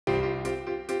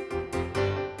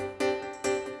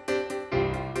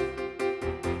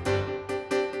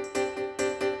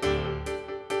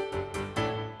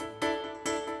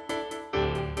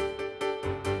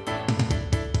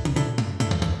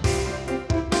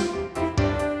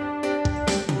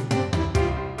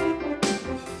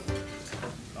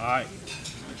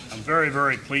very,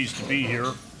 very pleased to be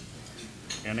here.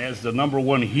 And as the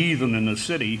 #1 heathen in the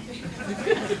city,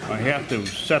 I have to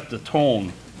set the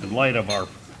tone in light of our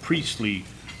priestly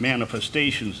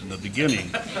manifestations in the beginning.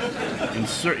 And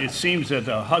it seems that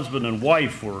a husband and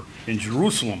wife were in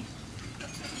Jerusalem,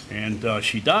 and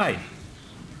she died.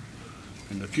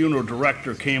 And the funeral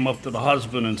director came up to the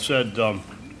husband and said,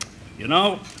 you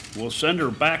know, we'll send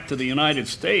her back to the United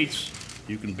States.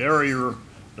 You can bury her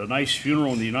at a nice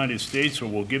funeral in the United States, or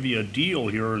we'll give you a deal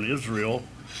here in Israel,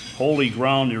 holy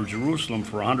ground near Jerusalem,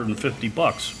 for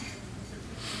 $150.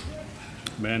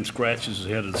 Man scratches his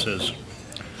head and says,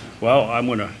 well, I'm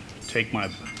going to take my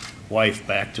wife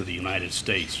back to the United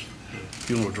States. The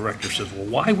funeral director says, well,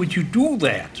 why would you do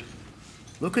that?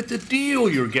 Look at the deal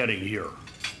you're getting here.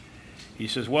 He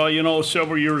says, well, you know,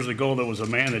 several years ago there was a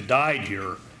man that died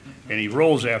here, and he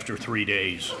rose after 3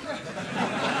 days.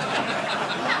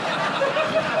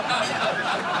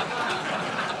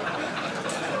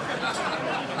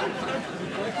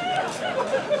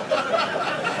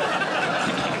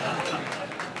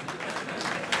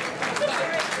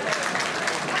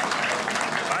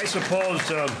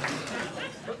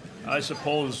 I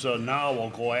suppose now will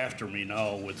go after me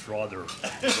now, withdraw their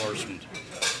endorsement.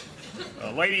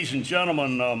 Ladies and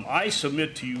gentlemen, I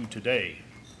submit to you today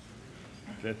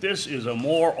that this is a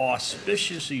more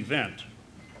auspicious event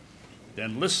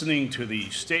than listening to the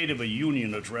State of the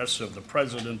Union address of the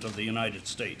President of the United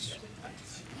States.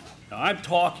 Now, I'm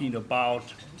talking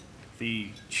about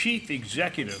the chief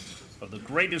executive of the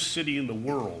greatest city in the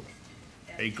world,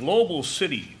 a global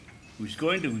city, who's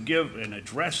going to give an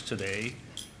address today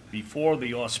before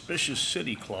the Auspicious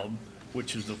City Club,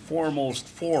 which is the foremost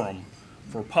forum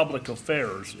for public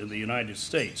affairs in the United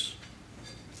States.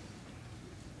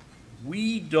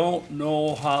 We don't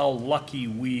know how lucky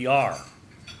we are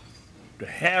to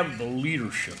have the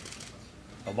leadership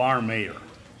of our mayor.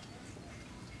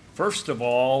 First of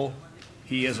all,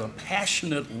 he has a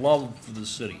passionate love for the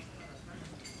city.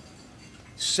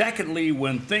 Secondly,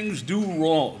 when things do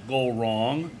go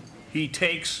wrong, he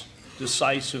takes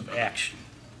decisive action.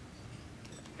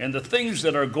 And the things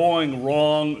that are going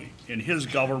wrong in his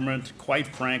government, quite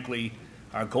frankly,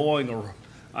 are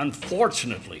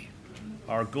unfortunately,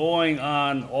 are going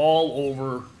on all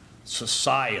over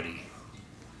society.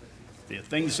 The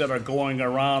things that are going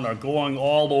around are going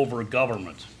all over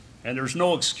government, and there's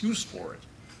no excuse for it.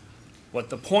 But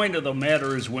the point of the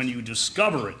matter is, when you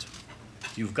discover it,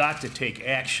 you've got to take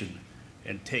action,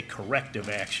 and take corrective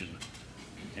action,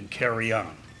 and carry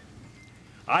on.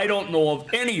 I don't know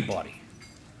of anybody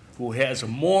who has a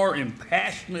more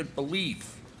impassionate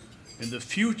belief in the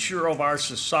future of our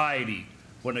society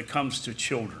when it comes to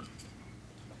children.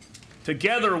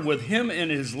 Together with him and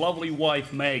his lovely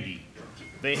wife, Maggie,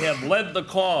 they have led the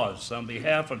cause on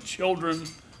behalf of children,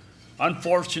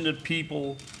 unfortunate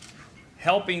people,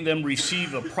 helping them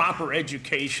receive a proper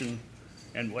education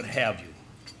and what have you.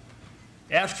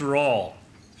 After all,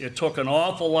 it took an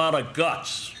awful lot of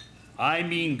guts. I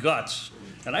mean guts.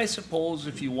 And I suppose,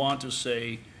 if you want to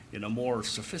say in a more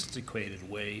sophisticated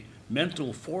way,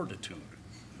 mental fortitude.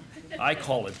 I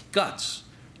call it guts,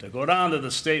 to go down to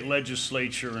the state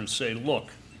legislature and say,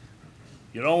 look,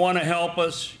 you don't want to help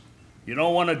us, you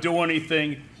don't want to do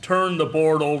anything, turn the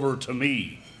board over to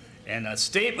me. And a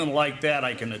statement like that,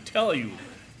 I can tell you,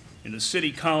 in the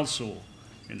city council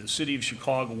in the city of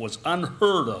Chicago was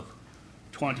unheard of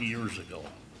 20 years ago.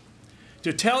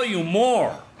 To tell you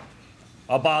more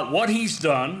about what he's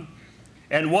done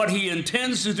and what he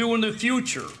intends to do in the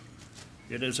future,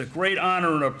 it is a great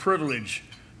honor and a privilege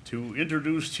to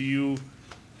introduce to you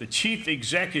the Chief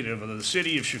Executive of the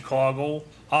City of Chicago,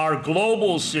 our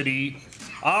global city,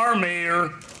 our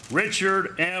Mayor,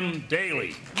 Richard M.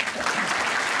 Daley.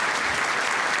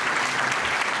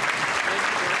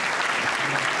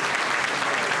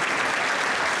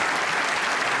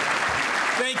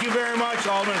 Thank you very much,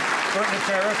 Alderman Burton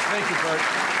Harris. Thank you, Bert.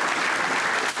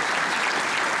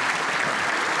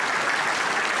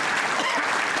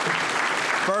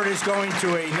 Bert is going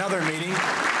to another meeting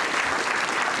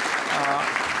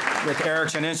with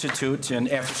Erickson Institute and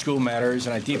after-school matters,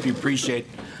 and I deeply appreciate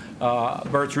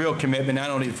Bert's real commitment,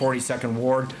 not only to the 42nd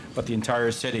Ward, but the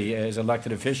entire city as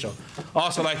elected official.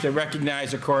 Also like to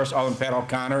recognize, of course, Alderman Pat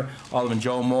O'Connor, Alderman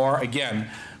Joe Moore, again,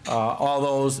 all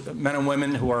those men and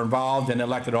women who are involved in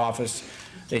elected office.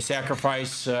 They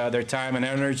sacrifice their time and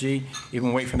energy, even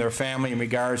away from their family, in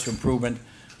regards to improvement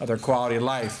of their quality of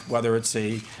life, whether it's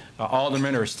a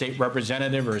alderman or a state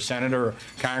representative or a senator or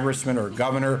congressman or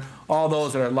governor, all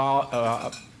those that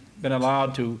are been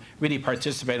allowed to really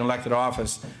participate in elected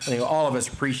office. I think all of us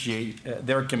appreciate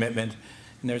their commitment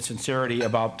and their sincerity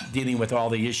about dealing with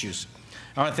all the issues.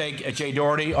 I want to thank Jay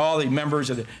Doherty, all the members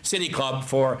of the City Club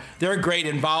for their great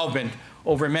involvement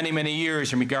over many, many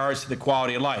years in regards to the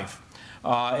quality of life.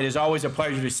 It is always a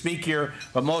pleasure to speak here,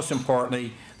 but most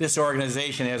importantly, this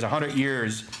organization has 100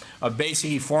 years of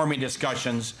basically forming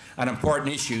discussions on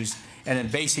important issues and then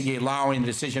basically allowing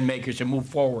decision makers to move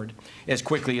forward as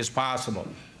quickly as possible.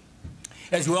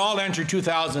 As we all enter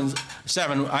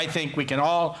 2007, I think we can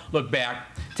all look back,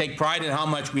 take pride in how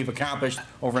much we've accomplished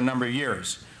over a number of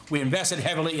years. We invested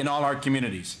heavily in all our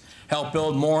communities, helped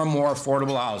build more and more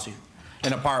affordable housing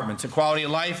and apartments. The quality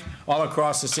of life all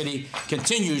across the city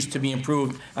continues to be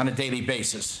improved on a daily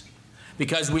basis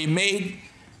because we made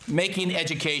making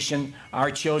education,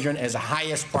 our children, as the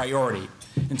highest priority.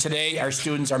 And today, our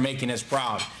students are making us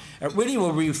proud. It really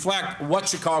will reflect what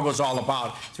Chicago is all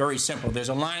about. It's very simple. There's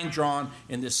a line drawn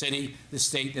in the city, the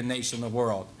state, the nation, the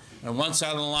world. On one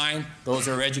side of the line, those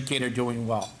that are educated are doing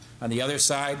well. On the other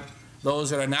side, those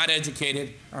that are not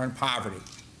educated are in poverty.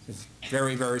 It's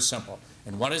very, very simple.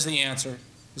 And what is the answer?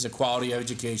 Is a quality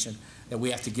education that we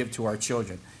have to give to our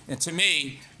children. And to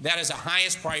me, that is the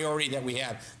highest priority that we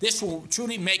have. This will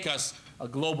truly make us a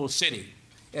global city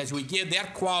as we give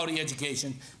that quality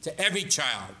education to every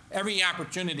child, every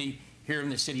opportunity here in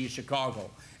the city of Chicago.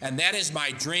 And that is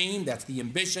my dream, that's the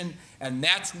ambition, and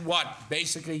that's what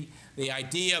basically the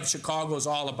idea of Chicago is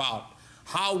all about.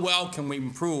 How well can we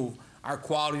improve our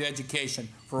quality education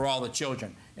for all the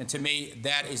children? And to me,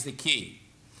 that is the key.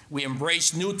 We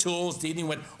embrace new tools dealing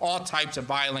with all types of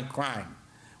violent crime.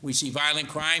 We see violent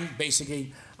crime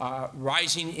basically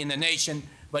rising in the nation,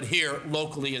 but here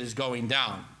locally it is going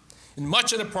down. And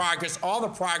much of the progress, all the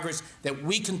progress that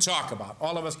we can talk about,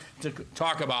 all of us to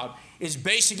talk about, is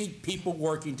basically people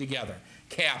working together.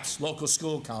 CAPS, local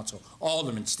school council,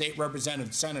 aldermen, state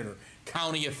representative, senator,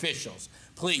 county officials,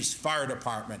 police, fire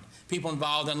department, people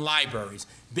involved in libraries,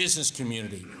 business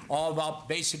community, all about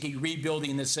basically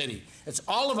rebuilding the city. It's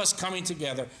all of us coming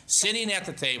together, sitting at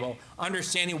the table,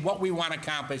 understanding what we want to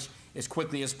accomplish as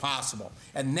quickly as possible.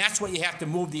 And that's what you have to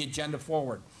move the agenda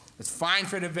forward. It's fine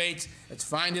for debates, it's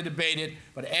fine to debate it,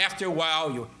 but after a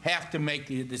while, you have to make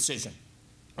the decision.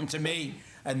 And to me,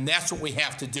 and that's what we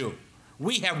have to do.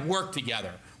 We have worked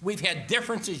together. We've had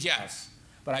differences, yes,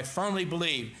 but I firmly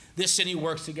believe this city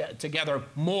works together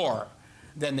more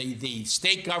than the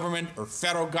state government or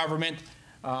federal government.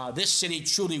 This city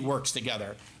truly works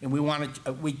together, and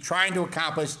we're trying to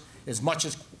accomplish as much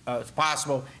as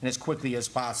possible and as quickly as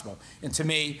possible. And to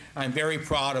me, I'm very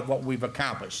proud of what we've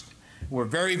accomplished. We're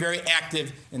very, very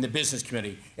active in the business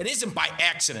community. It isn't by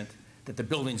accident that the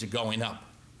buildings are going up.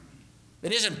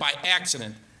 It isn't by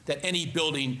accident that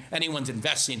anyone's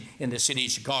investing in the city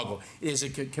of Chicago. It is a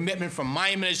commitment from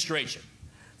my administration,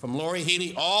 from Lori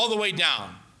Healy all the way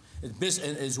down,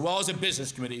 as well as the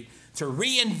business committee, to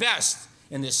reinvest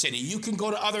in the city. You can go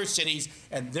to other cities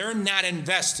and they're not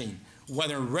investing,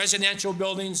 whether residential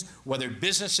buildings, whether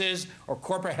businesses or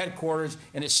corporate headquarters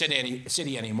in the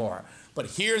city anymore. But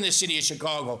here in the city of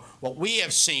Chicago, what we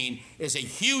have seen is a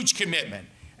huge commitment,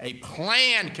 a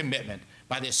planned commitment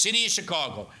by the city of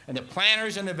Chicago and the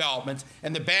planners and developments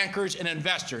and the bankers and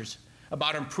investors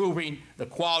about improving the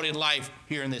quality of life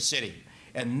here in the city.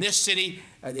 And this city,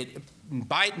 not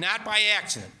by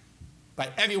accident,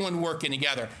 by everyone working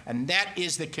together, and that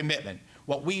is the commitment.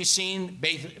 What we've seen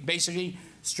basically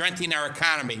strengthening our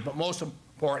economy, but most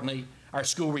importantly, our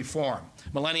school reform.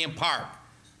 Millennium Park,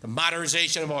 the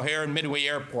modernization of O'Hare and Midway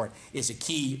Airport is a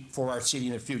key for our city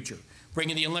in the future.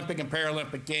 Bringing the Olympic and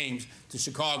Paralympic Games to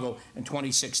Chicago in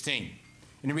 2016.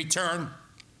 In return,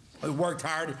 we worked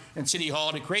hard in City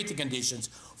Hall to create the conditions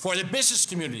for the business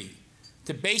community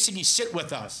to basically sit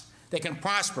with us. They can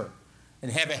prosper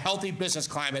and have a healthy business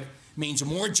climate, means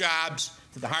more jobs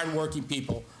to the hardworking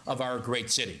people of our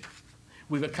great city.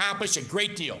 We've accomplished a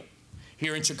great deal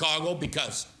here in Chicago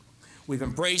because we've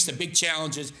embraced the big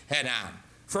challenges head on.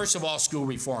 First of all, school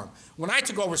reform. When I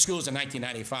took over schools in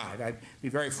 1995, I'd be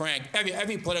very frank,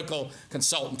 every political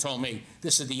consultant told me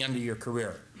this is the end of your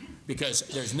career because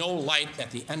there's no light at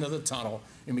the end of the tunnel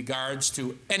in regards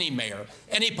to any mayor,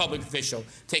 any public official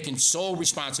taking sole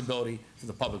responsibility for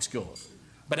the public schools.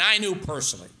 But I knew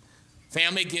personally,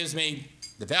 family gives me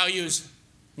the values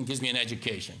and gives me an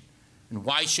education. And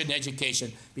why shouldn't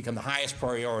education become the highest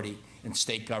priority in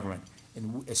state government?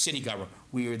 In city government,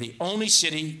 we are the only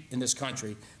city in this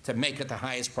country to make it the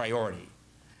highest priority.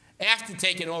 After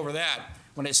taking over that,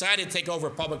 when I decided to take over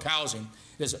public housing,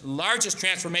 it's the largest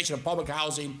transformation of public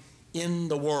housing in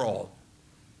the world.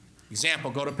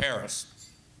 Example, go to Paris,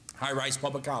 high-rise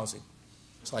public housing.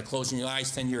 It's like closing your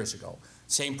eyes 10 years ago.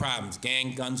 Same problems,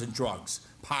 gang, guns, and drugs,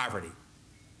 poverty.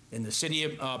 In the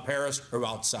city of Paris or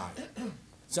outside.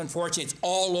 It's unfortunate, it's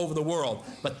all over the world.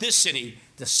 But this city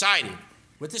decided,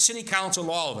 with the city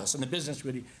council, all of us, and the business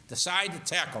community, decided to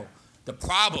tackle the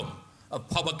problem of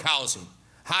public housing.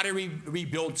 How to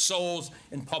rebuild souls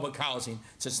in public housing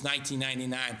since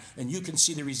 1999, and you can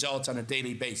see the results on a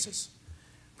daily basis.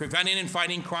 Preventing and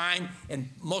fighting crime, and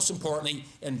most importantly,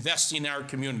 investing in our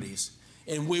communities.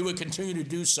 And we will continue to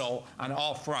do so on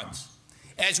all fronts.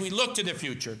 As we look to the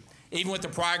future, even with the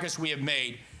progress we have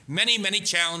made, many, many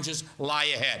challenges lie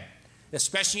ahead,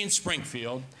 especially in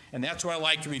Springfield, and that's what I'd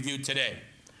like to review today.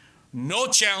 No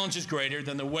challenge is greater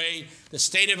than the way the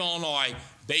state of Illinois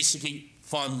basically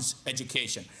funds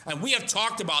education. And we have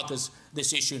talked about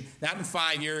this issue, not in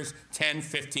 5 years, 10,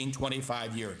 15,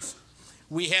 25 years.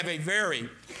 We have a very,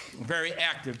 very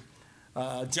active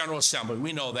General Assembly.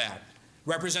 We know that.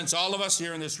 Represents all of us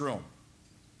here in this room.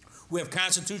 We have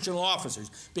constitutional officers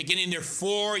beginning their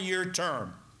 4-year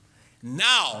term.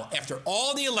 Now, after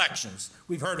all the elections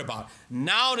we've heard about,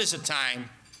 now is the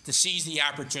time to seize the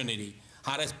opportunity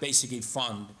how to basically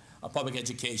fund a public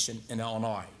education in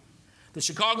Illinois. The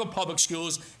Chicago Public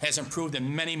Schools has improved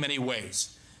in many, many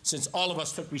ways since all of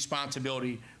us took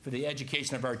responsibility for the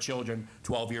education of our children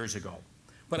 12 years ago.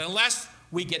 But unless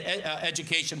we get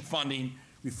education funding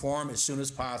reform as soon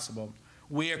as possible,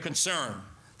 we are concerned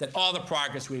that all the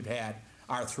progress we've had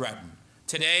are threatened.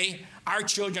 Today, our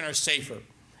children are safer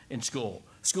in school.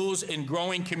 Schools in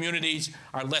growing communities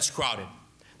are less crowded.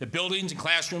 The buildings and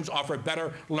classrooms offer a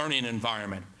better learning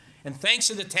environment. And thanks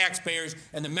to the taxpayers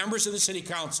and the members of the City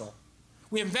Council,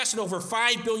 we invested over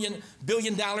 $5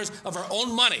 billion of our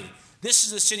own money. This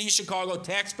is the City of Chicago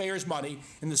taxpayers' money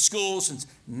in the schools since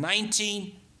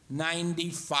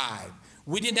 1995.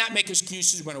 We did not make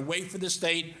excuses. We're going to wait for the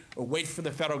state or wait for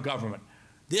the federal government.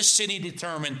 This city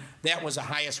determined that was the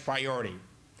highest priority.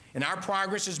 And our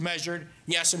progress is measured,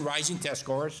 yes, in rising test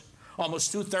scores.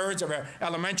 Almost 2/3 of our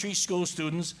elementary school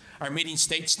students are meeting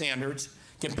state standards,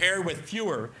 compared with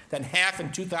fewer than half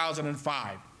in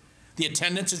 2005. The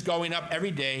attendance is going up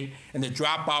every day, and the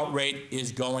dropout rate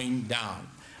is going down.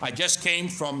 I just came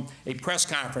from a press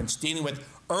conference dealing with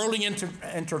early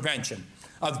intervention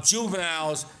of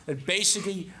juveniles,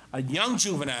 basically young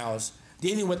juveniles,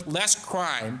 dealing with less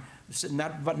crime,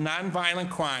 but nonviolent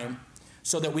crime,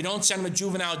 so that we don't send them to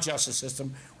juvenile justice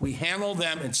system. We handle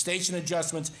them in station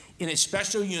adjustments in a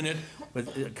special unit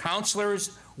with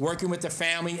counselors working with the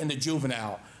family and the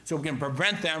juvenile, so we can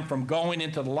prevent them from going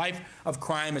into the life of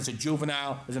crime as a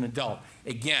juvenile, as an adult.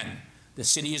 Again, the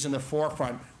city is in the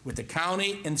forefront with the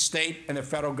county and state and the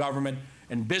federal government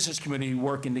and business community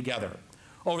working together.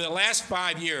 Over the last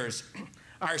 5 years,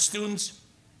 our students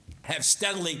have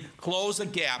steadily closed the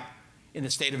gap in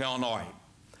the state of Illinois,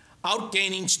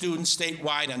 outgaining students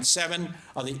statewide on 7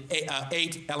 of the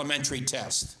 8 elementary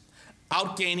tests,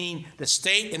 outgaining the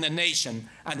state and the nation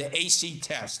on the AC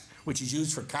test, which is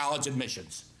used for college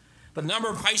admissions. The number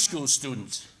of high school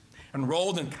students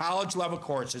enrolled in college-level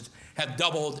courses have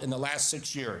doubled in the last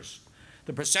 6 years.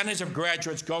 The percentage of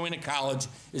graduates going to college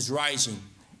is rising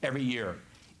every year.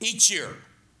 Each year,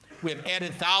 we have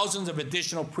added thousands of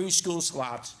additional preschool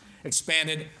slots,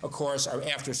 expanded, of course, our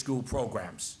after-school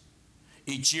programs.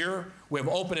 Each year, we have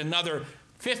opened another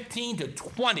 15 to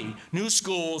 20 new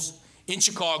schools in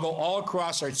Chicago, all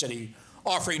across our city,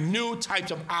 offering new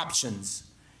types of options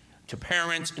to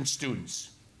parents and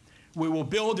students. We will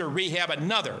build or rehab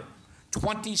another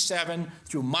 27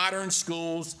 through modern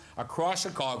schools across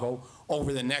Chicago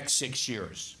over the next 6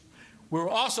 years. We will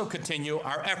also continue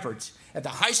our efforts at the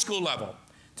high school level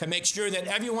to make sure that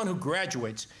everyone who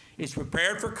graduates is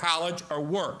prepared for college or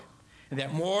work, and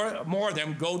that more of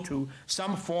them go to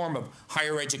some form of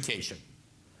higher education.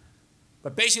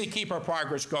 But basically, to keep our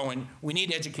progress going, we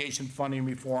need education funding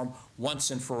reform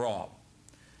once and for all.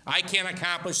 I can't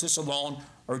accomplish this alone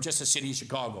or just the city of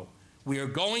Chicago. We are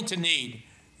going to need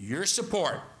your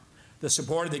support, the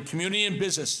support of the community and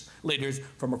business leaders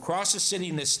from across the city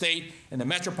and the state and the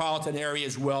metropolitan area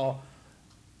as well,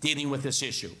 dealing with this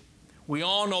issue. We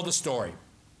all know the story.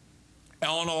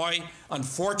 Illinois,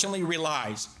 unfortunately,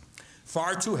 relies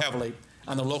far too heavily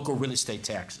on the local real estate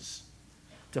taxes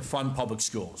to fund public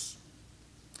schools,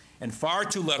 and far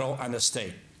too little on the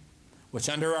state, which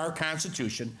under our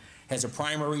Constitution has a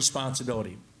primary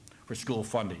responsibility for school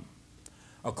funding.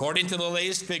 According to the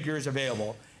latest figures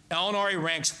available, Illinois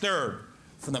ranks 3rd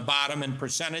from the bottom in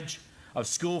percentage of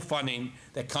school funding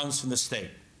that comes from the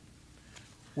state.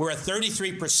 We're at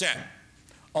 33%.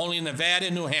 Only Nevada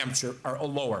and New Hampshire are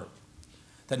lower.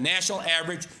 The national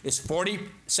average is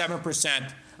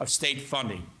 47% of state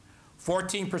funding,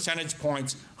 14 percentage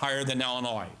points higher than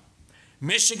Illinois.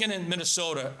 Michigan and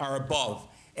Minnesota are above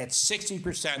at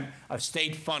 60% of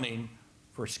state funding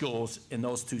for schools in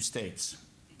those two states.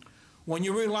 When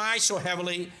you rely so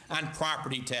heavily on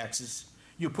property taxes,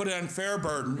 you put an unfair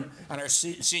burden on our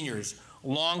seniors,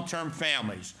 long-term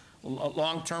families,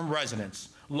 long-term residents,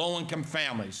 low-income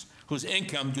families whose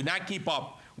income do not keep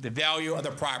up with the value of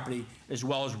the property, as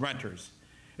well as renters.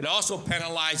 It also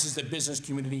penalizes the business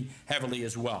community heavily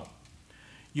as well.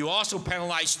 You also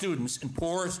penalize students in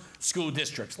poor school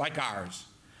districts like ours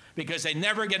because they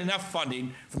never get enough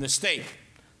funding from the state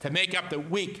to make up the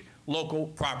weak local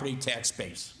property tax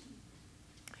base.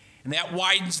 And that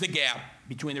widens the gap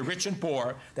between the rich and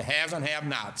poor, the haves and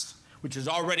have-nots, which is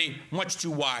already much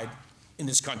too wide in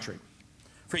this country.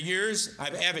 For years,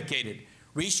 I've advocated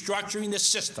restructuring the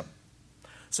system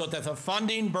so that the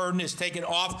funding burden is taken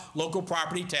off local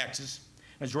property taxes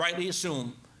and is rightly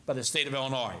assumed by the state of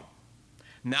Illinois.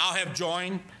 Now have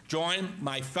joined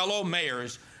my fellow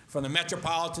mayors from the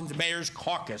Metropolitan Mayors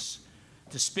Caucus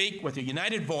to speak with a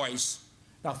united voice.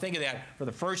 Now think of that, for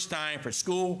the first time for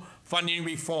school funding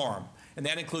reform, and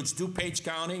that includes DuPage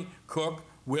County, Cook,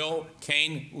 Will,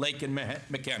 Kane, Lake, and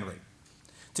McHenry.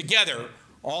 Together,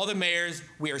 all the mayors,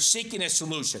 we are seeking a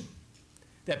solution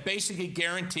that basically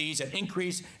guarantees an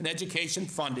increase in education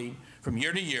funding from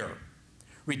year to year,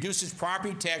 reduces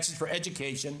property taxes for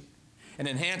education, and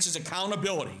enhances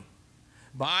accountability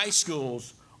by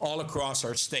schools all across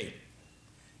our state.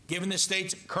 Given the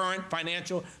state's current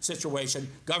financial situation,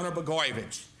 Governor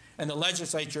Blagojevich and the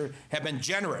legislature have been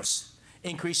generous,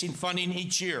 increasing funding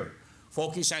each year,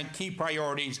 focusing on key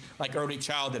priorities like early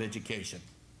childhood education.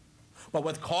 But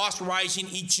with costs rising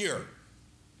each year,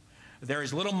 there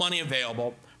is little money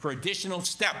available for additional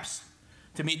steps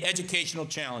to meet educational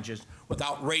challenges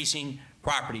without raising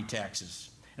property taxes.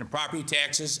 And property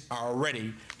taxes are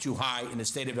already too high in the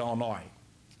state of Illinois.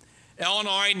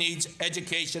 Illinois needs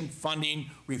education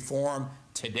funding reform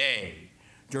today.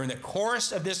 During the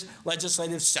course of this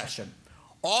legislative session,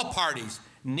 all parties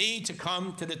need to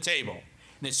come to the table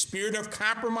in a spirit of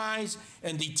compromise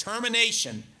and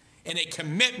determination and a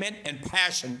commitment and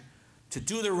passion to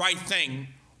do the right thing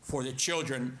for the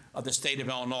children of the state of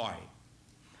Illinois.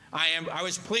 I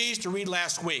was pleased to read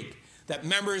last week that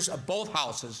members of both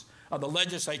houses of the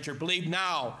legislature believe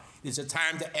now is the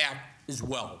time to act as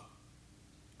well.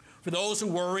 For those who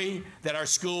worry that our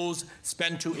schools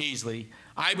spend too easily,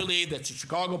 I believe that the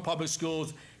Chicago Public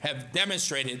Schools have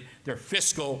demonstrated their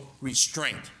fiscal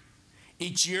restraint.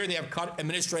 Each year they have cut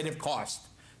administrative costs.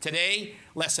 Today,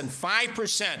 less than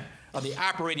 5% of the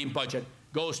operating budget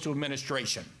goes to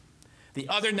administration. The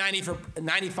other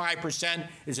 95%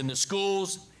 is in the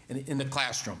schools and in the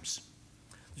classrooms.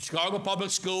 The Chicago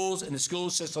Public Schools and the school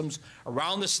systems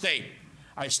around the state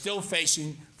are still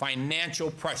facing financial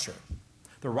pressure.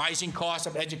 The rising cost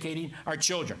of educating our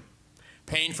children,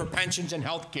 paying for pensions and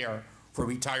health care for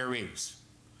retirees.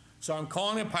 So I'm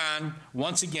calling upon,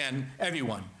 once again,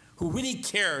 everyone who really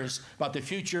cares about the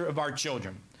future of our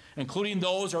children, including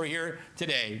those who are here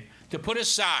today, to put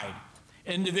aside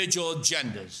individual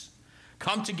agendas,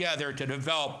 come together to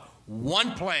develop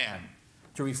one plan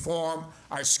to reform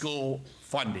our school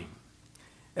funding.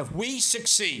 If we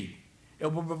succeed,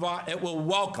 it will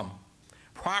welcome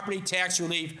property tax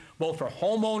relief both for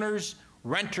homeowners,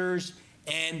 renters,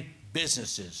 and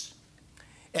businesses.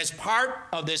 As part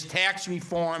of this tax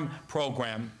reform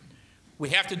program, we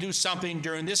have to do something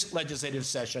during this legislative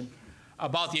session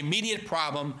about the immediate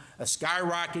problem of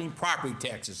skyrocketing property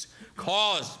taxes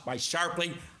caused by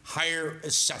sharply higher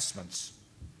assessments.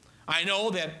 I know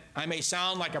that I may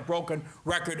sound like a broken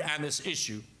record on this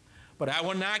issue, but I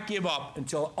will not give up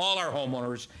until all our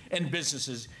homeowners and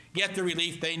businesses get the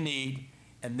relief they need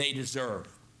and they deserve.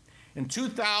 In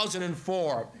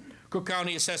 2004, Cook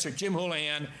County Assessor Jim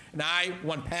Houlihan and I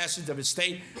won passage of a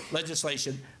state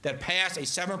legislation that passed a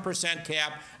 7%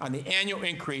 cap on the annual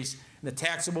increase in the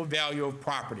taxable value of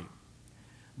property.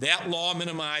 That law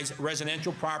minimized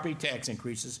residential property tax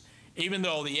increases, even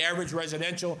though the average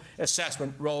residential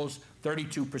assessment rose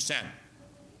 32%.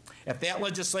 If that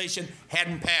legislation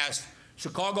hadn't passed,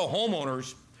 Chicago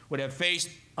homeowners would have faced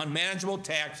unmanageable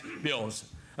tax bills,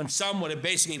 and some would have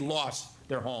basically lost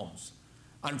their homes.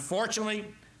 Unfortunately,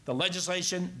 the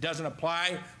legislation doesn't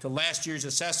apply to last year's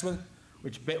assessment,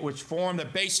 which formed the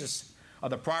basis of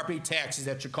the property taxes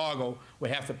that Chicago would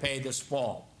have to pay this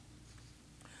fall.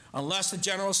 Unless the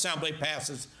General Assembly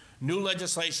passes new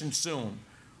legislation soon,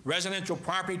 residential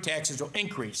property taxes will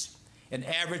increase an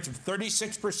average of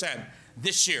 36%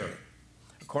 this year,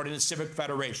 according to Civic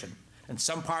Federation. In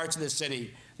some parts of the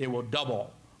city, they will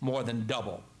double, more than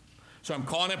double. So I'm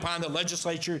calling upon the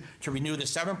legislature to renew the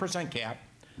 7% cap,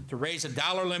 to raise the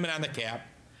dollar limit on the cap,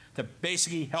 to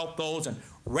basically help those in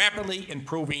rapidly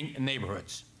improving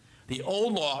neighborhoods. The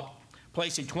old law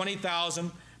placed a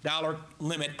 $20,000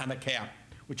 limit on the cap,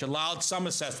 which allowed some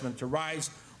assessment to rise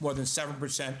more than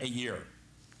 7% a year.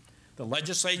 The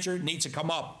legislature needs to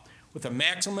come up with a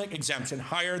maximum exemption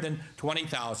higher than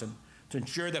 $20,000 to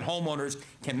ensure that homeowners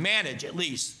can manage at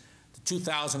least the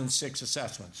 2006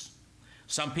 assessments.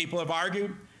 Some people have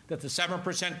argued that the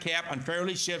 7% cap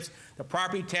unfairly shifts the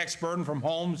property tax burden from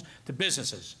homes to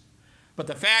businesses. But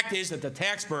the fact is that the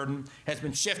tax burden has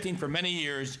been shifting for many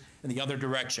years in the other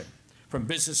direction, from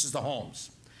businesses to homes.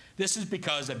 This is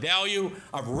because the value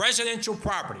of residential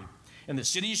property in the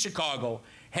city of Chicago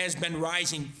has been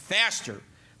rising faster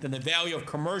than the value of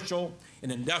commercial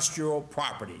and industrial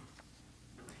property.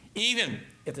 Even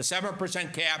if the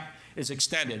 7% cap is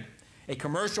extended,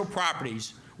 commercial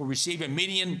properties will receive a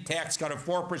median tax cut of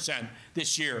 4%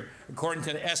 this year, according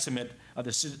to the estimate of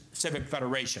the Civic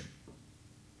Federation.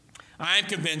 I am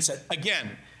convinced that,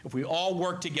 again, if we all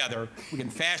work together, we can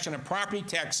fashion a property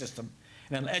tax system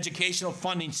and an educational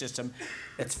funding system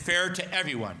that's fair to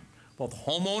everyone, both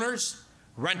homeowners,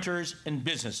 renters, and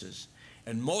businesses.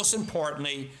 And most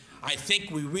importantly, I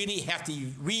think we really have to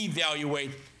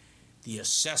reevaluate the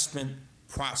assessment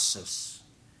process.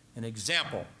 An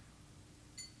example,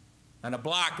 on a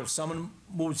block, if someone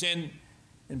moves in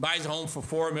and buys a home for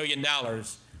 $4 million,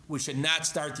 we should not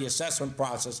start the assessment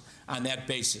process on that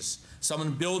basis.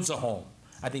 Someone builds a home.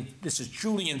 I think this is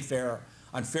truly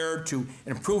unfair to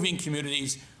improving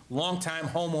communities, longtime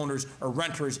homeowners or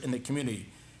renters in the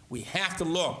community. We have to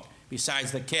look,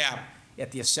 besides the cap, at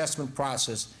the assessment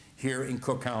process here in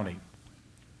Cook County.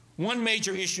 One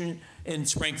major issue in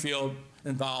Springfield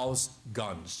involves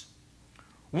guns.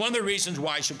 One of the reasons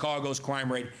why Chicago's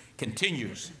crime rate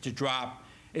continues to drop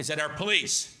is that our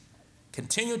police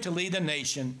continue to lead the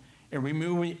nation in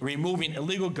removing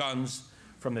illegal guns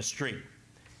from the street.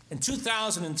 In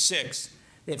 2006,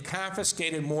 they've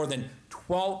confiscated more than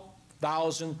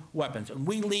 12,000 weapons, and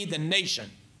we lead the nation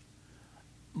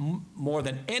more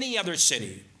than any other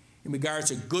city in regards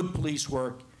to good police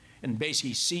work and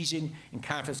basically seizing and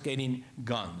confiscating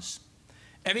guns.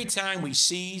 Every time we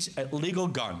seize an illegal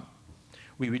gun,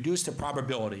 we reduce the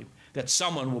probability that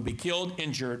someone will be killed,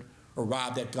 injured, or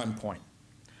robbed at gunpoint.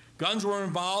 Guns were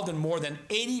involved in more than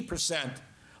 80%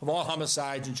 of all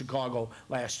homicides in Chicago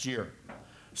last year.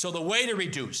 So the way to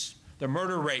reduce the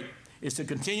murder rate is to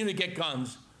continue to get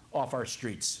guns off our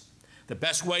streets. The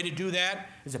best way to do that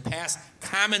is to pass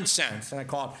common sense, and I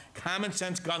call it common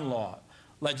sense gun law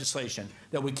legislation,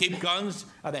 that would keep guns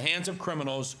out of the hands of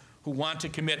criminals who want to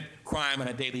commit crime on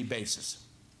a daily basis.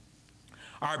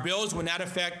 Our bills would not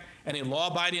affect any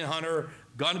law-abiding hunter,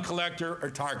 gun collector,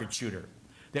 or target shooter.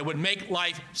 They would make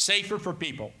life safer for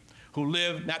people who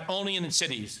live not only in the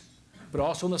cities, but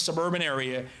also in the suburban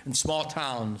area and small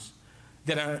towns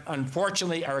that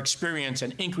unfortunately are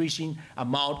experiencing an increasing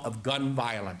amount of gun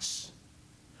violence.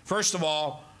 First of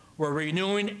all, we're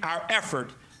renewing our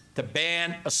effort to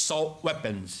ban assault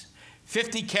weapons,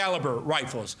 50 caliber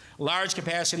rifles, large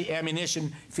capacity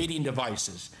ammunition feeding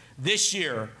devices. This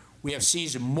year, we have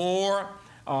seized more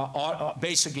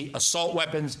basically assault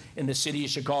weapons in the city of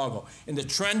Chicago. And the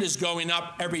trend is going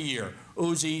up every year,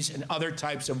 Uzis and other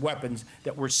types of weapons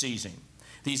that we're seizing.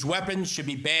 These weapons should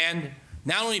be banned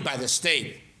not only by the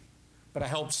state, but I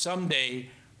hope someday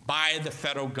by the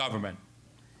federal government.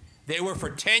 They were for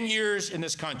 10 years in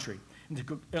this country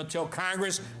until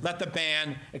Congress let the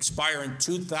ban expire in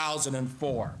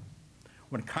 2004.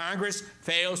 When Congress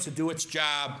fails to do its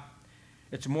job,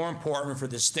 it's more important for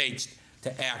the states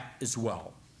to act as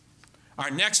well. Our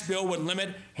next bill would limit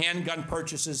handgun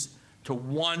purchases to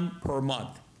 1 per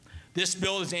month. This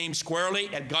bill is aimed squarely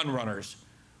at gun runners,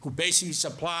 who basically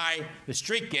supply the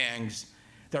street gangs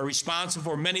that are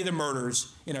responsible for many of the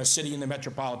murders in our city and the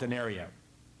metropolitan area.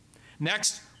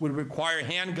 Next would require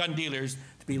handgun dealers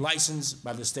to be licensed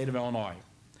by the state of Illinois.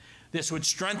 This would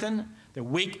strengthen the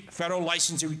weak federal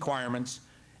licensing requirements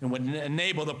and would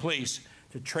enable the police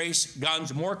to trace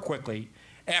guns more quickly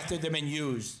after they've been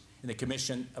used in the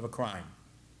commission of a crime.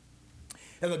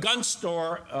 If a gun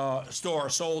store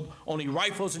sold only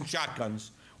rifles and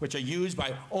shotguns, which are used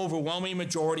by overwhelming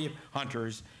majority of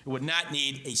hunters, it would not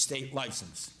need a state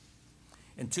license.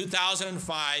 In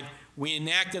 2005, we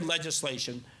enacted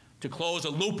legislation to close a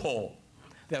loophole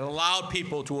that allowed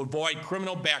people to avoid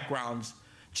criminal backgrounds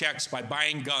checks by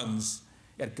buying guns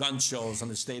at gun shows in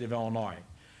the state of Illinois.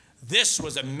 This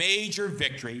was a major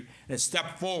victory and a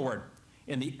step forward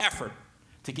in the effort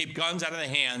to keep guns out of the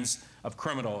hands of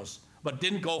criminals, but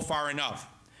didn't go far enough.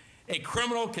 A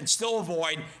criminal can still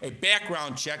avoid a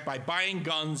background check by buying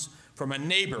guns from a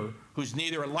neighbor who's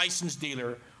neither a licensed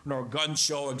dealer nor a gun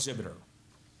show exhibitor.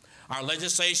 Our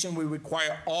legislation will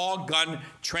require all gun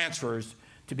transfers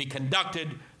to be conducted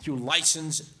through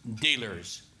licensed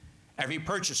dealers. Every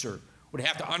purchaser would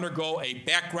have to undergo a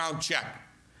background check.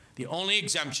 The only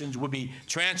exemptions would be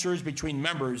transfers between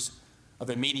members of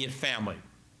immediate family.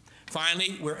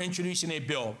 Finally, we're introducing a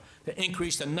bill to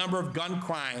increase the number of gun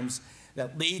crimes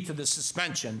that lead to the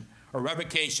suspension or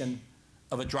revocation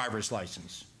of a driver's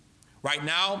license. Right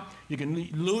now, you can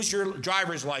lose your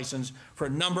driver's license for a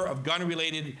number of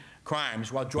gun-related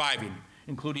crimes while driving,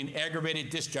 including aggravated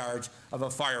discharge of a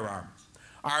firearm.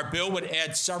 Our bill would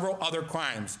add several other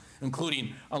crimes,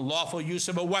 including unlawful use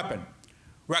of a weapon,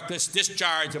 reckless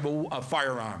discharge of a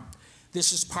firearm.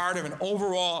 This is part of an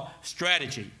overall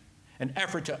strategy, an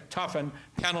effort to toughen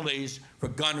penalties for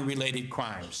gun-related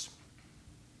crimes.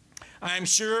 I am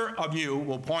sure of you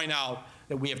will point out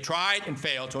that we have tried and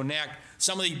failed to enact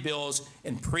some of these bills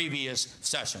in previous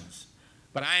sessions.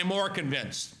 But I am more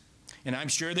convinced, and I'm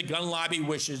sure the gun lobby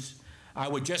wishes I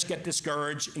would just get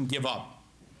discouraged and give up.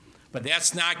 But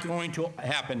that's not going to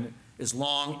happen as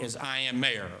long as I am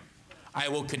mayor. I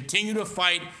will continue to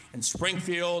fight in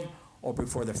Springfield or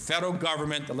before the federal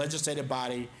government, the legislative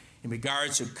body, in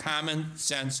regards to common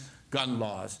sense gun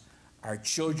laws. Our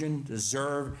children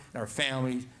deserve, and our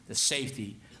families, the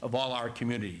safety of all our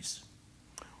communities.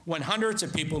 When hundreds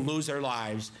of people lose their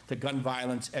lives to gun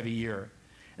violence every year,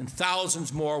 and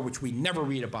thousands more, which we never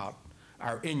read about,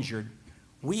 are injured,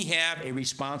 we have a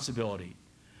responsibility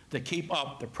to keep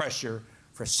up the pressure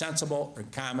for sensible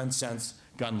and common sense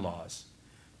gun laws.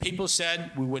 People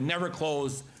said we would never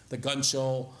close the gun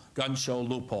show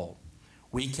loophole.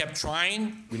 We kept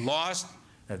trying, we lost,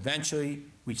 and eventually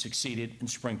we succeeded in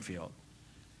Springfield.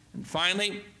 And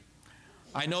finally,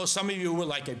 I know some of you would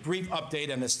like a brief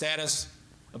update on the status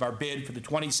of our bid for the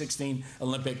 2016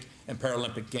 Olympic and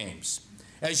Paralympic Games.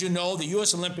 As you know, the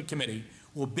U.S. Olympic Committee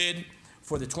will bid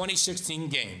for the 2016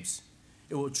 Games.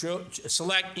 It will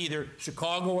select either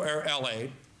Chicago or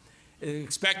L.A. It is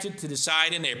expected to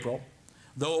decide in April,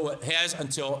 though it has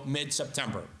until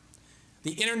mid-September.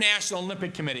 The International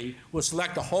Olympic Committee will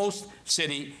select a host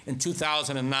city in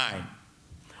 2009.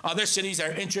 Other cities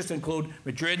that are interested include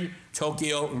Madrid,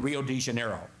 Tokyo, and Rio de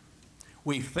Janeiro.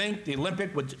 We think the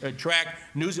Olympic would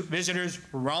attract new visitors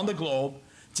around the globe,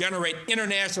 generate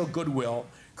international goodwill,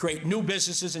 create new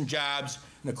businesses and jobs,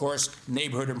 and of course,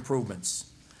 neighborhood improvements.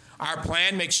 Our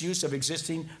plan makes use of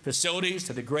existing facilities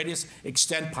to the greatest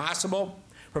extent possible,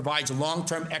 provides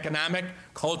long-term economic,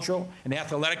 cultural, and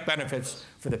athletic benefits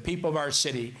for the people of our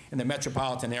city and the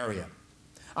metropolitan area.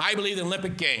 I believe the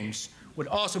Olympic Games would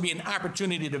also be an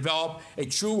opportunity to develop a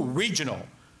true regional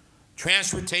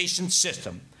transportation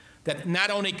system that not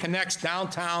only connects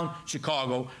downtown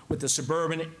Chicago with the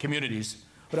suburban communities,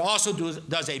 but also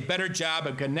does a better job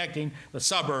of connecting the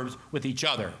suburbs with each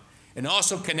other, and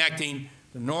also connecting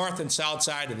the north and south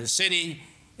side of the city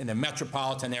and the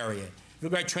metropolitan area. If you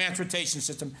look at our transportation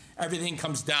system, everything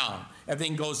comes down,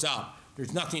 everything goes up.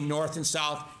 There's nothing north and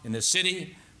south in the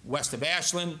city, west of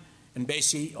Ashland, and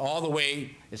basically all the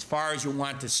way as far as you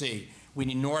want to see. We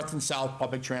need north and south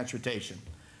public transportation.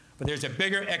 But there's a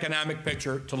bigger economic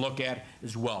picture to look at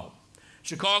as well.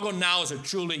 Chicago now is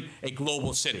truly a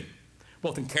global city,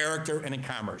 both in character and in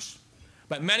commerce.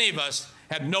 But many of us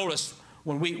have noticed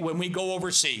when we go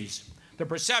overseas, the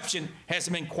perception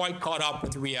hasn't been quite caught up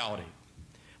with the reality.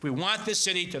 If we want this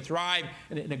city to thrive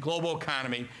in a global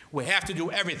economy, we have to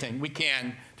do everything we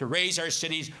can to raise our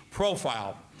city's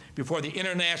profile before the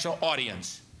international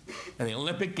audience. And the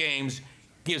Olympic Games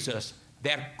gives us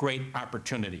that great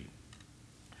opportunity.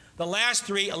 The last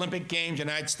 3 Olympic Games in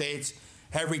the United States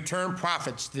have returned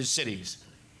profits to the cities.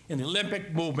 And the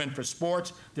Olympic movement for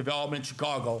sports development in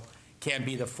Chicago can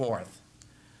be the 4th.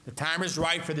 The time is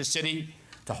right for the city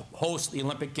to host the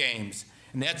Olympic Games,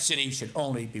 and that city should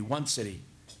only be one city,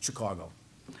 Chicago.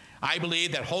 I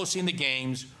believe that hosting the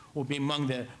Games will be among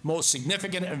the most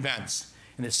significant events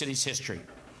in the city's history.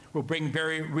 Will bring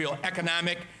very real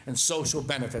economic and social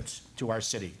benefits to our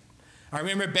city. I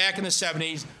remember back in the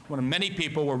 70s when many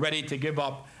people were ready to give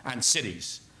up on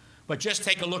cities. But just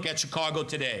take a look at Chicago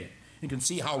today. You can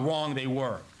see how wrong they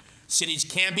were. Cities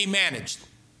can be managed.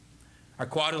 Our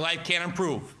quality of life can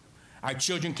improve. Our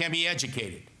children can be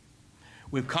educated.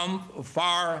 We've come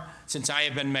far since I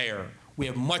have been mayor. We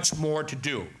have much more to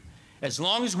do. As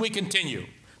long as we continue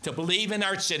to believe in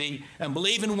our city and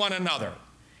believe in one another,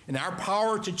 and our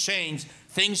power to change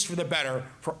things for the better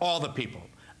for all the people,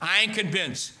 I am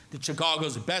convinced that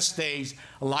Chicago's best days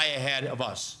lie ahead of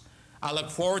us. I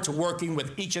look forward to working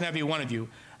with each and every one of you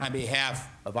on behalf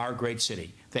of our great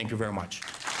city. Thank you very much.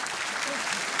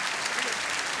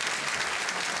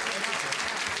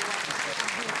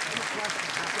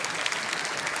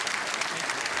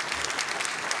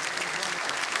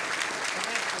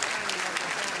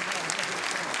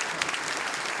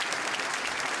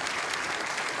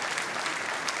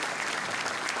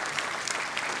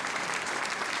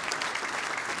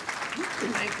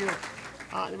 Thank you.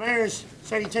 The mayor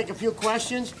said he'd take a few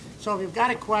questions, so if you've got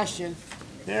a question,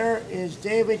 there is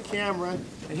David Cameron,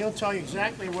 and he'll tell you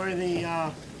exactly where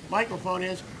the microphone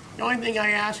is. The only thing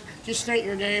I ask, just state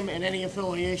your name and any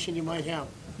affiliation you might have.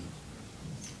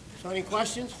 So any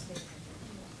questions?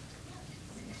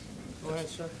 Go ahead,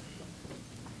 sir.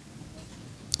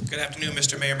 Good afternoon,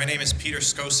 Mr. Mayor. My name is Peter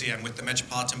Scosi. I'm with the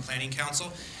Metropolitan Planning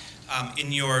Council.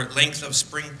 In your list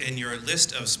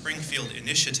of Springfield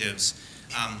initiatives,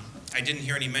 I didn't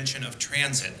hear any mention of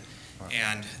transit,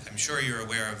 and I'm sure you're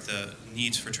aware of the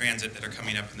needs for transit that are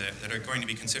coming up that are going to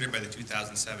be considered by the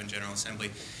 2007 General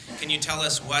Assembly. Can you tell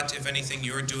us what, if anything,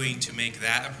 you're doing to make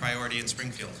that a priority in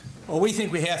Springfield? Well, we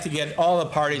think we have to get all the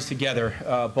parties together,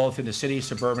 both in the city,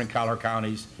 suburban, collar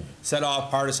counties, set off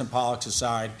partisan politics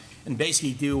aside, and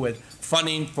basically deal with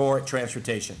funding for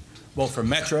transportation, both for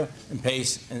Metro and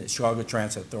PACE and the Chicago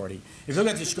Transit Authority. If you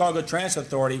look at the Chicago Transit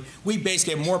Authority, we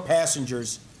basically have more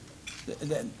passengers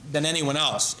than anyone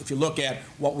else if you look at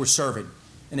what we're serving.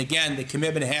 And again, the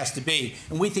commitment has to be,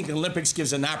 and we think the Olympics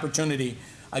gives an opportunity,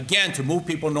 again, to move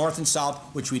people north and south,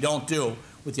 which we don't do,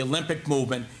 with the Olympic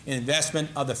movement and investment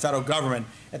of the federal government.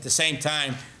 At the same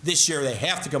time, this year they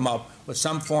have to come up with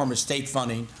some form of state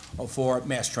funding for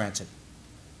mass transit.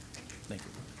 Thank you.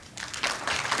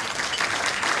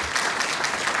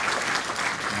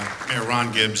 Mayor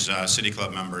Ron Gibbs, City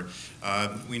Club member.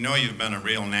 We know you've been a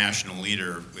real national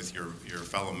leader with your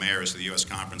fellow mayors of the U.S.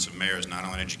 Conference of Mayors, not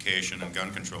only on education and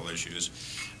gun control issues.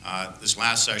 This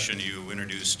last session, you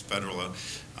introduced federal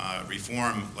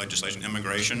reform legislation,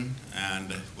 immigration,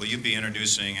 and will you be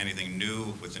introducing anything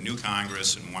new with the new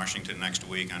Congress in Washington next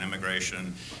week on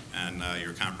immigration and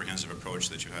your comprehensive approach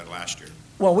that you had last year?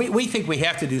 Well, we think we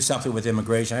have to do something with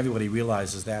immigration. Everybody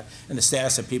realizes that, and the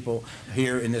status of people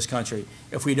here in this country.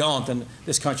 If we don't, then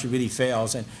this country really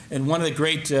fails. And one of the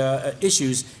great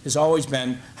issues has always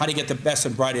been how to get the best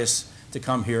and brightest to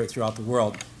come here throughout the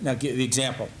world. And I'll give you the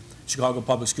example. Chicago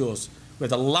Public Schools. We're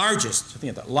the largest, I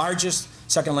think the largest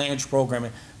second language program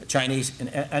in Chinese in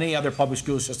any other public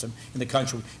school system in the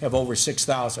country. We have over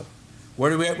 6,000. Where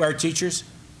do we have our teachers?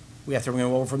 We have to bring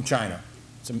them over from China.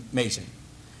 It's amazing.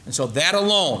 And so that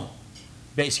alone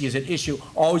basically is an issue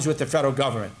always with the federal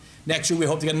government. Next year we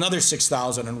hope to get another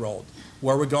 6,000 enrolled.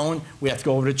 Where we're going, we have to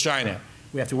go over to China.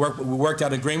 We have to work, we worked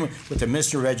out an agreement with the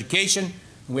Minister of Education,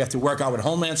 and we have to work out with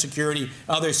Homeland Security,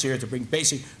 others here to bring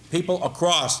basic people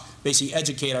across, basically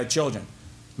educate our children.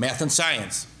 Math and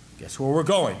science, guess where we're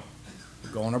going?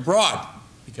 We're going abroad,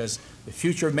 because the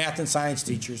future of math and science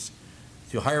teachers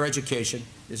through higher education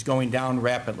is going down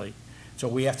rapidly. So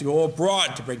we have to go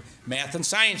abroad to bring math and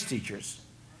science teachers.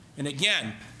 And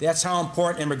again, that's how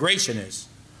important immigration is,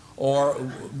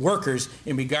 or workers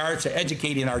in regards to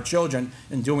educating our children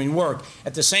and doing work.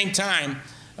 At the same time,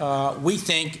 we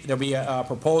think there'll be a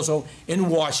proposal in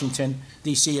Washington,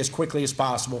 D.C. as quickly as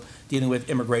possible dealing with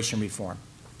immigration reform.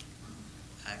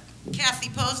 Kathy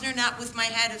Posner, not with my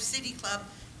hat of City Club,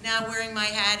 now wearing my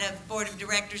hat of Board of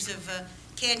Directors of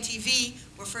CAN TV,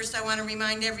 where first I want to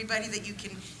remind everybody that you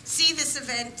can see this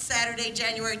event Saturday,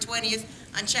 January 20th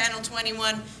on Channel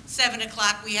 21, 7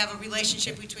 o'clock. We have a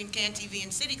relationship between CAN TV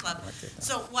and City Club.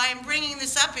 So why I'm bringing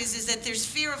this up is that there's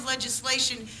fear of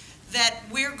legislation that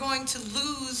we're going to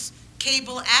lose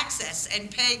cable access and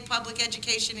pay public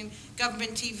education and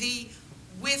government TV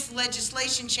with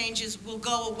legislation changes will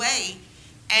go away.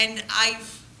 And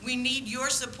we need your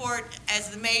support as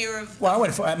the mayor of... Well,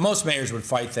 most mayors would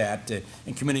fight that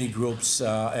in community groups,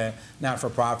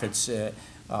 not-for-profits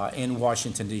in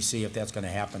Washington, D.C., if that's going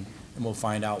to happen. And we'll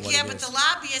find out what it is. Yeah, but the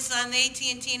lobbyists on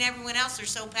AT&T and everyone else are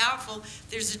so powerful,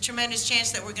 there's a tremendous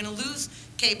chance that we're going to lose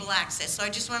cable access. So I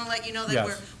just want to let you know that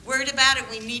we're worried about it.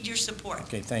 We need your support.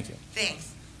 Okay, thank you.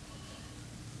 Thanks.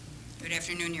 Good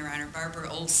afternoon, Your Honor. Barbara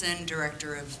Olson,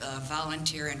 Director of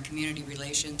Volunteer and Community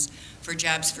Relations for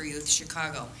Jobs for Youth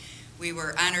Chicago. We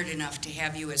were honored enough to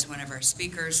have you as one of our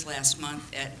speakers last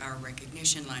month at our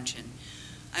recognition luncheon.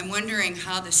 I'm wondering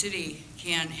how the city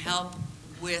can help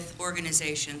with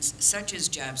organizations such as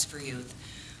Jobs for Youth,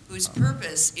 whose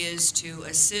purpose is to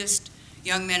assist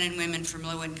young men and women from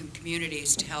low-income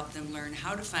communities to help them learn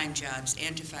how to find jobs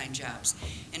and to find jobs.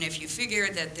 And if you figure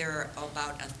that there are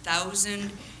about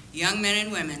 1,000 young men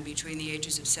and women between the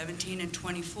ages of 17 and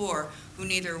 24 who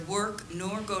neither work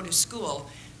nor go to school,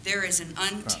 there is an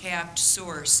untapped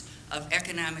source of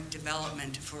economic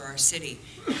development for our city.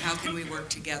 And how can we work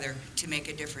together to make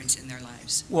a difference in their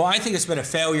lives? Well, I think it's been a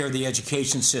failure of the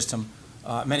education system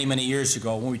many, many years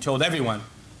ago when we told everyone,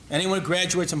 anyone who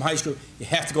graduates from high school, you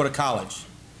have to go to college.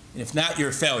 And if not, you're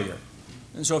a failure.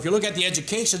 And so if you look at the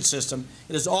education system,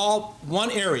 it is all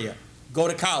one area, go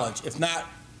to college. If not,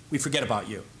 we forget about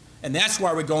you. And that's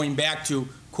why we're going back to,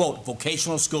 quote,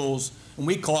 vocational schools, and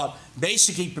we call it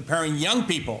basically preparing young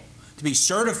people to be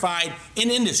certified in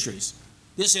industries,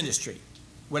 this industry,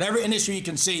 whatever industry you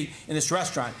can see in this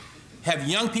restaurant, have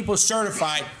young people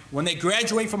certified when they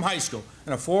graduate from high school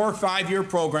in a 4 or 5 year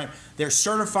program. They're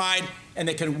certified and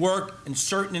they can work in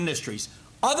certain industries.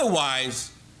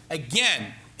 Otherwise,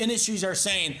 again, industries are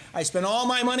saying, I spent all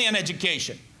my money on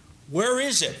education. Where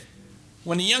is it?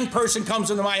 When a young person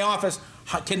comes into my office,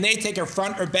 can they take a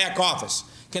front or back office?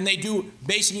 Can they do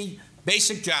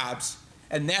basic jobs?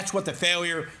 And that's what the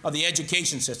failure of the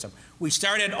education system. We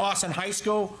started at Austin High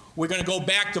School. We're going to go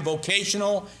back to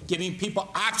vocational, giving people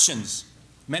options.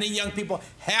 Many young people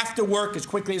have to work as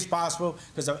quickly as possible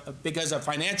because of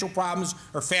financial problems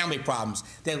or family problems.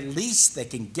 At least they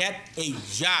can get a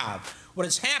job. What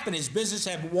has happened is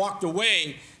businesses have walked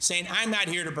away saying, I'm not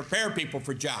here to prepare people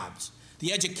for jobs.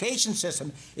 The education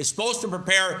system is supposed to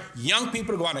prepare young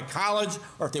people to go on to college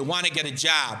or if they want to get a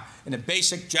job, and a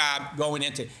basic job going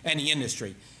into any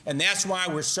industry. And that's why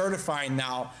we're certifying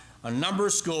now a number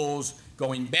of schools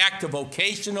going back to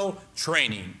vocational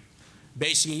training.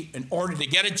 Basically, in order to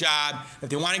get a job, if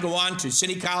they want to go on to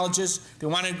city colleges, if they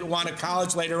want to go on to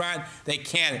college later on, they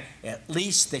can. At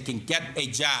least they can get a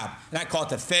job. And I call it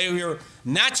the failure,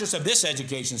 not just of this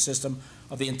education system,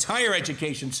 of the entire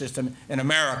education system in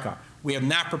America. We have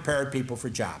not prepared people for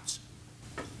jobs.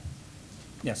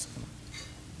 Yes.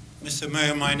 Mr.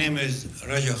 Mayor, my name is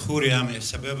Raja Khoury. I'm a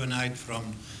suburbanite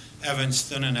from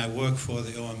Evanston, and I work for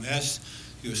the OMS.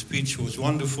 Your speech was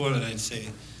wonderful, and it's a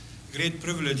great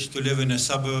privilege to live in a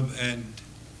suburb and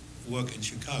work in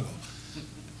Chicago.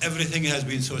 Everything has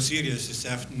been so serious this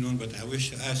afternoon, but I wish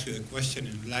to ask you a question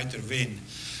in a lighter vein.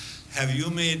 Have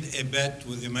you made a bet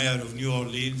with the mayor of New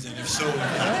Orleans, and if so,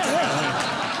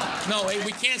 No,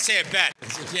 we can't say a bet. We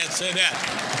can't say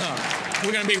that.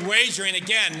 We're going to be wagering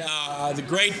again the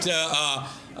great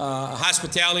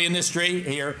hospitality industry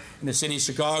here in the city of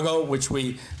Chicago, which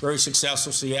we very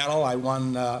successful. Seattle, I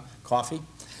won coffee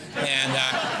and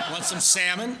won some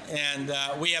salmon, and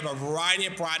we have a variety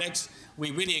of products. We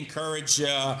really encourage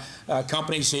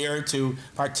companies here to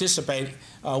participate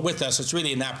with us. It's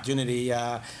really an opportunity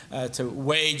to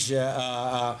wage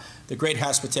the great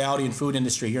hospitality and food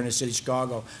industry here in the city of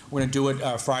Chicago. We're going to do it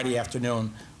Friday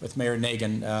afternoon with Mayor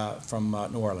Nagin from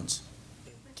New Orleans.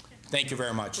 Thank you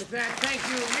very much. With that, thank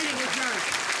you. Meeting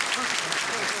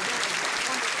adjourned.